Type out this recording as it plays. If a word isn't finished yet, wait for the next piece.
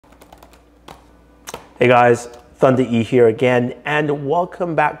Hey guys, Thunder E here again, and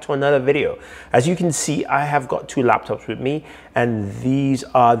welcome back to another video. As you can see, I have got two laptops with me, and these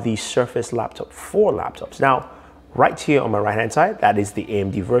are the Surface Laptop 4 laptops. Now, right here on my right hand side, that is the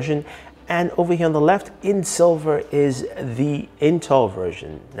AMD version, and over here on the left in silver is the Intel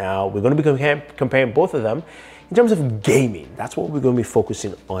version. Now, we're going to be comparing both of them in terms of gaming. That's what we're going to be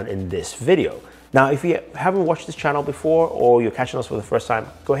focusing on in this video. Now, if you haven't watched this channel before or you're catching us for the first time,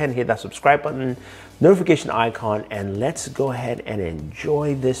 go ahead and hit that subscribe button, notification icon, and let's go ahead and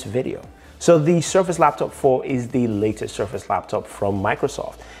enjoy this video. So the Surface Laptop 4 is the latest Surface laptop from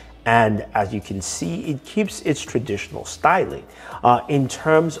Microsoft. And as you can see, it keeps its traditional styling. In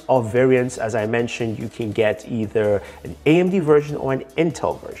terms of variants, as I mentioned, you can get either an AMD version or an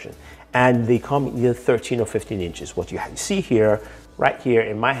Intel version. And they come in either 13 or 15 inches. What you see here, right here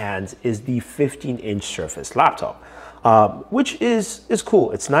in my hands, is the 15-inch Surface laptop, which is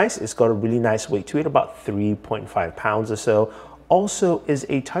cool. It's nice. It's got a really nice weight to it, about 3.5 pounds or so. Also is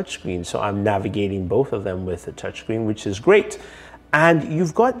a touchscreen, so I'm navigating both of them with a touchscreen, which is great. And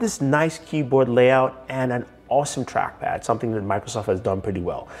you've got this nice keyboard layout and an awesome trackpad, something that Microsoft has done pretty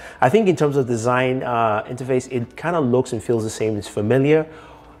well. I think in terms of design interface, it kind of looks and feels the same. It's familiar,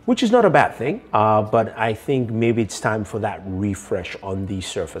 which is not a bad thing, but I think maybe it's time for that refresh on the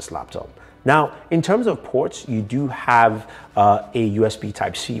Surface laptop. Now, in terms of ports, you do have a USB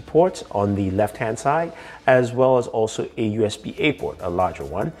Type-C port on the left-hand side, as well as also a USB-A port, a larger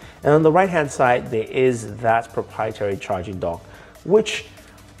one. And on the right-hand side, there is that proprietary charging dock, which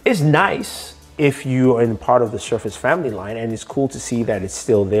is nice if you are in part of the Surface family line, and it's cool to see that it's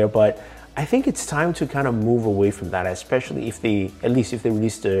still there, but I think it's time to kind of move away from that, especially if they, at least if they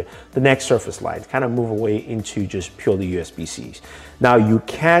release the next Surface line, kind of move away into just purely USB-Cs. Now, you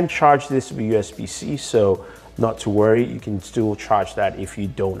can charge this with USB-C, so not to worry, you can still charge that if you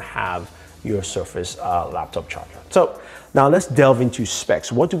don't have your Surface laptop charger. So now let's delve into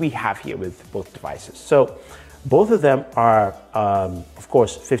specs. What do we have here with both devices? So both of them are, of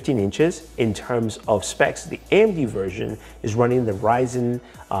course, 15 inches. In terms of specs, the AMD version is running the Ryzen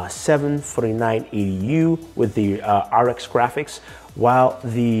 7 4980U with the RX graphics, while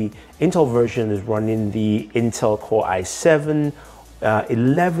the Intel version is running the Intel Core i7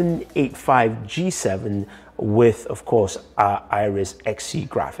 1185G7 with, of course, Iris Xe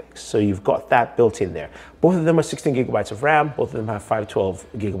graphics. So you've got that built in there. Both of them are 16 gigabytes of RAM. Both of them have 512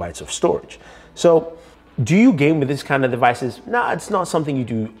 gigabytes of storage. So do you game with this kind of devices? No, it's not something you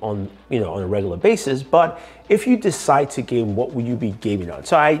do on, on a regular basis, but if you decide to game, what will you be gaming on?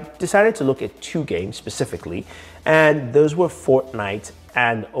 So I decided to look at two games specifically, and those were Fortnite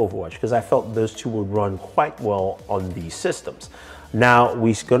and Overwatch, because I felt those two would run quite well on these systems. Now,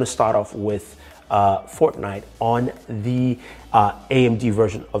 we're gonna start off with Fortnite on the AMD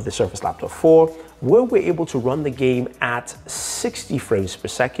version of the Surface Laptop 4, where we're able to run the game at 60 frames per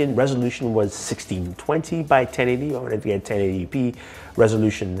second. Resolution was 1620 by 1080. I wanted to get 1080p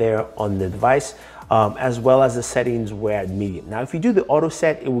resolution there on the device, as well as the settings were at medium. Now, if you do the auto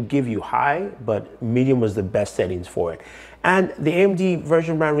set, it will give you high, but medium was the best settings for it. And the AMD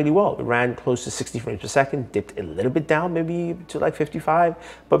version ran really well. It ran close to 60 frames per second, dipped a little bit down, maybe to like 55,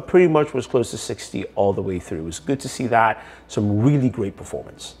 but pretty much was close to 60 all the way through. It was good to see that. Some really great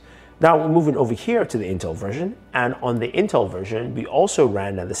performance. Now we're moving over here to the Intel version, and on the Intel version, we also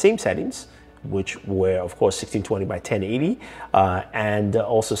ran at the same settings, which were, of course, 1620 by 1080, and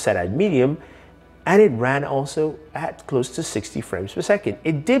also set at medium, and it ran also at close to 60 frames per second.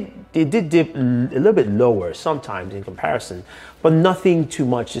 It did dip a little bit lower sometimes in comparison, but nothing too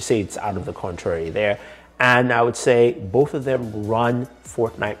much to say it's out of the contrary there. And I would say both of them run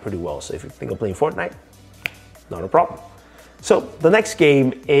Fortnite pretty well. So if you think of playing Fortnite, not a problem. So the next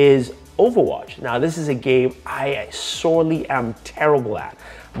game is Overwatch. Now, this is a game I sorely am terrible at.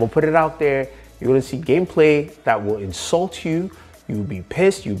 I'm gonna put it out there. You're gonna see gameplay that will insult you. You'll be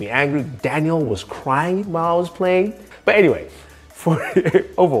pissed, you'll be angry. Daniel was crying while I was playing. But anyway, for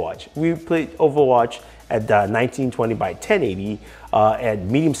Overwatch, we played Overwatch at 1920 by 1080 at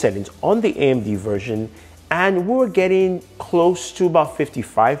medium settings on the AMD version, and we were getting close to about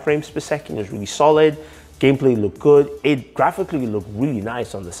 55 frames per second. It was really solid. Gameplay looked good. It graphically looked really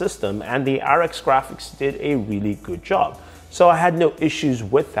nice on the system, and the RX graphics did a really good job. So I had no issues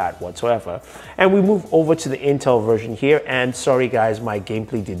with that whatsoever. And we move over to the Intel version here, and sorry guys, my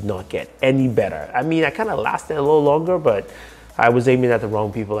gameplay did not get any better. I mean, I kind of lasted a little longer, but I was aiming at the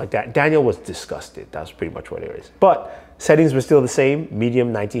wrong people like that. Daniel was disgusted. That's pretty much what it is. But settings were still the same,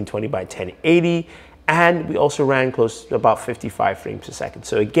 medium 1920 by 1080, and we also ran close to about 55 frames per second.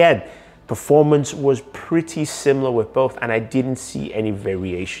 So again, Performance was pretty similar with both, and I didn't see any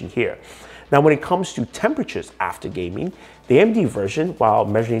variation here. Now, when it comes to temperatures after gaming, the AMD version, while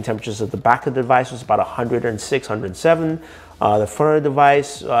measuring temperatures at the back of the device, was about 106, 107. The front of the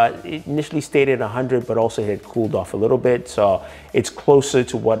device, it initially stayed at 100, but also it had cooled off a little bit. So it's closer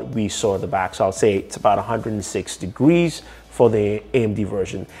to what we saw at the back. So I'll say it's about 106 degrees for the AMD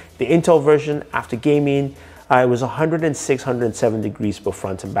version. The Intel version after gaming, it was 106, 107 degrees both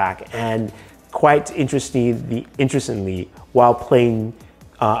front and back. And quite interestingly, while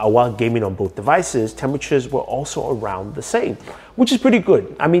gaming on both devices, temperatures were also around the same, which is pretty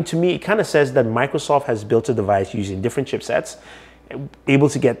good. I mean, to me, it kind of says that Microsoft has built a device using different chipsets, able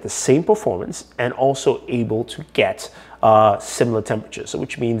to get the same performance and also able to get similar temperatures. So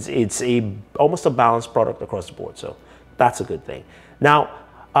which means it's almost a balanced product across the board. So that's a good thing. Now,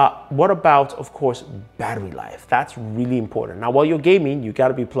 what about, of course, battery life? That's really important. Now, while you're gaming, you got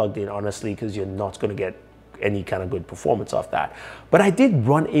to be plugged in, honestly, because you're not going to get any kind of good performance off that. But I did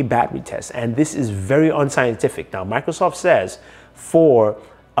run a battery test, and this is very unscientific. Now, Microsoft says for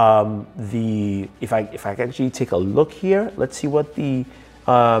if I can actually take a look here, let's see what the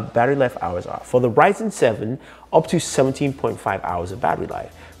battery life hours are. For the Ryzen 7, up to 17.5 hours of battery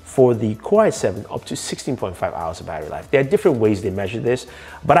life. For the Core i7, up to 16.5 hours of battery life. There are different ways they measure this,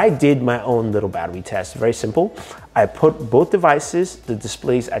 but I did my own little battery test. Very simple. I put both devices, the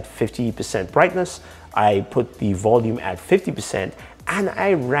displays at 50% brightness. I put the volume at 50%, and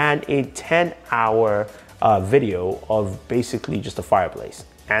I ran a 10-hour video of basically just a fireplace,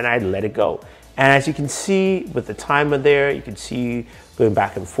 and I let it go. And as you can see with the timer there, you can see going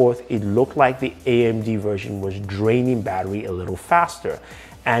back and forth, it looked like the AMD version was draining battery a little faster.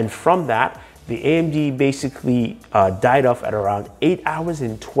 And from that, the AMD basically died off at around 8 hours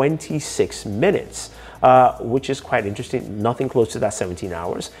and 26 minutes, which is quite interesting. Nothing close to that 17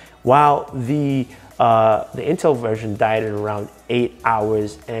 hours. While the Intel version died at around 8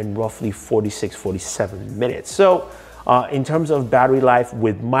 hours and roughly 46, 47 minutes. So in terms of battery life,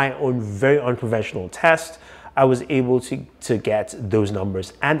 with my own very unconventional test, I was able to get those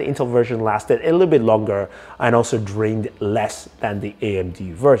numbers, and the Intel version lasted a little bit longer and also drained less than the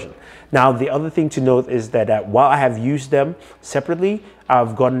AMD version. Now, the other thing to note is that while I have used them separately,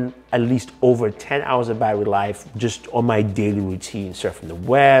 I've gotten at least over 10 hours of battery life just on my daily routine, surfing the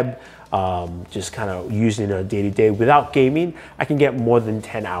web, just kind of using it on a day-to-day. Without gaming, I can get more than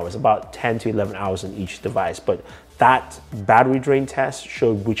 10 hours, about 10 to 11 hours on each device. But that battery drain test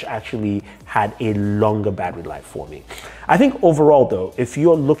showed which actually had a longer battery life for me. I think overall though, if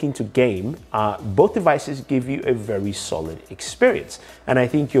you're looking to game, both devices give you a very solid experience. And I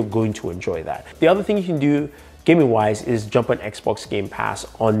think you're going to enjoy that. The other thing you can do gaming wise is jump on Xbox Game Pass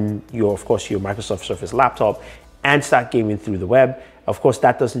on of course, your Microsoft Surface laptop and start gaming through the web. Of course,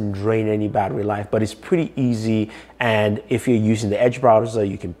 that doesn't drain any battery life, but it's pretty easy. And if you're using the Edge browser,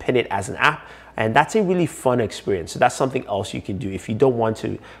 you can pin it as an app. And that's a really fun experience. So that's something else you can do. If you don't want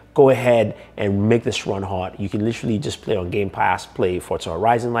to go ahead and make this run hard, you can literally just play on Game Pass, play Forza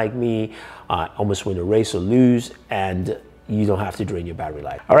Horizon like me, almost win a race or lose, and you don't have to drain your battery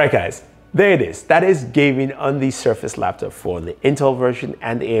life. All right, guys, there it is. That is gaming on the Surface laptop for the Intel version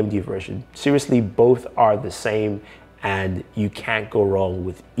and the AMD version. Seriously, both are the same, and you can't go wrong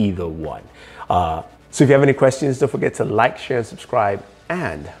with either one. So if you have any questions, don't forget to like, share, and subscribe,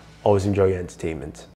 and always enjoy your entertainment.